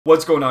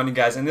What's going on, you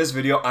guys? In this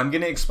video, I'm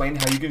going to explain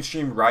how you can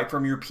stream right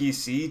from your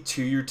PC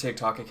to your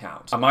TikTok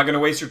account. I'm not going to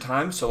waste your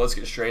time, so let's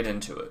get straight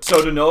into it.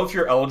 So to know if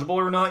you're eligible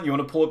or not, you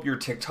want to pull up your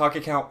TikTok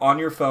account on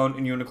your phone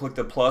and you want to click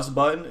the plus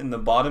button in the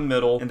bottom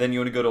middle, and then you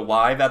want to go to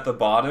live at the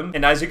bottom.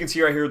 And as you can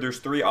see right here, there's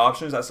three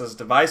options that says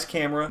device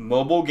camera,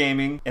 mobile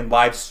gaming, and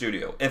live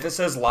studio. If it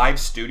says live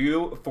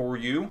studio for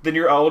you, then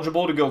you're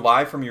eligible to go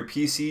live from your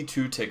PC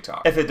to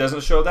TikTok. If it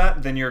doesn't show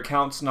that, then your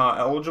account's not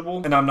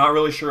eligible, and I'm not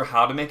really sure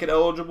how to make it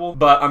eligible,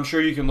 but I'm sure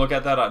you can look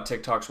at that on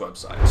TikTok's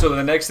website. So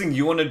the next thing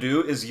you want to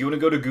do is you want to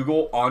go to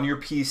Google on your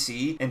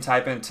PC and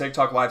type in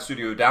TikTok Live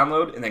Studio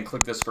download, and then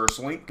click this first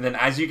link. And then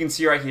as you can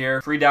see right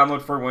here, free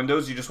download for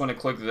Windows, you just want to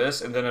click this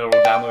and then it'll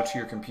download to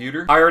your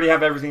computer. I already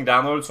have everything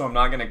downloaded, so I'm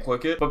not going to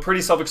click it, but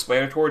pretty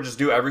self-explanatory. Just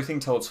do everything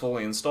till it's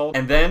fully installed.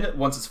 And then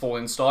once it's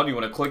fully installed, you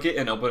want to click it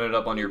and open it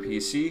up on your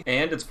PC,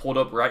 and it's pulled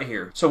up right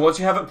here. So once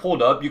you have it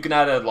pulled up, you can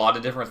add a lot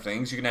of different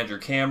things. You can add your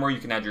camera, you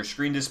can add your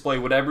screen display,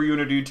 whatever you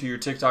want to do to your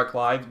TikTok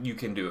Live, you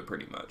can do it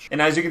pretty much. And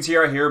as you can see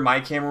right here, my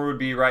camera would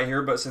be right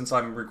here, but since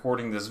I'm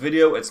recording this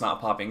video, it's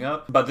not popping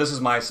up. But this is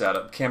my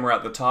setup. Camera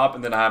at the top,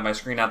 and then I have my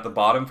screen at the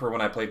bottom for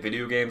when I play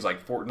video games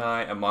like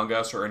Fortnite, Among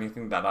Us, or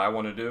anything that I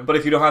want to do. But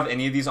if you don't have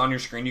any of these on your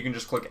screen, you can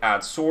just click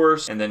add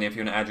source, and then if you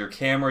want to add your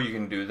camera, you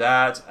can do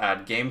that.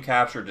 Add game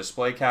capture,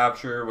 display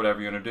capture,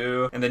 whatever you want to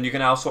do. And then you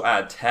can also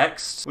add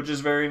text, which is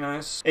very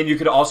nice. And you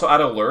could also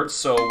add alerts,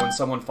 so when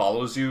someone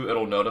follows you,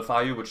 it'll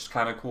notify you, which is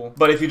kind of cool.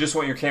 But if you just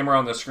want your camera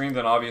on the screen,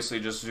 then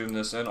obviously just zoom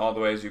this in all the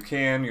way as you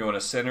can. You want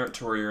to center it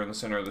to where you're in the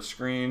center of the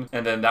screen,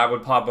 and then that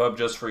would pop up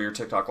just for your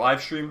TikTok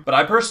live stream. But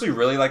I personally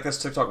really like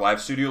this TikTok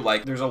Live Studio.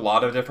 Like, there's a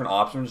lot of different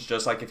options,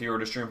 just like if you were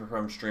to stream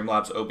from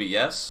Streamlabs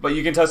OBS. But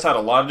you can test out a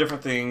lot of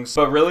different things.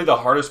 But really the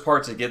hardest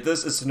part to get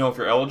this is to know if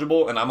you're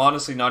eligible, and I'm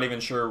honestly not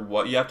even sure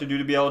what you have to do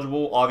to be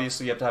eligible.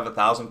 Obviously you have to have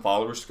 1,000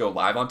 followers to go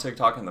live on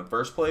TikTok in the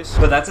first place.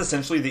 But that's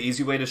essentially the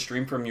easy way to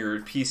stream from your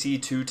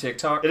PC to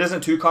TikTok. It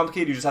isn't too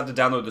complicated. You just have to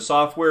download the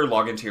software,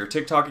 log into your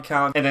TikTok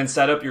account, and then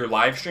set up your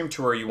live stream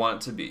to where you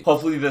want it to be.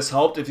 Hopefully this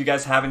helped. If you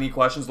guys have any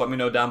questions, let me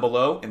know down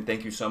below, and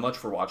thank you so much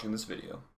for watching this video.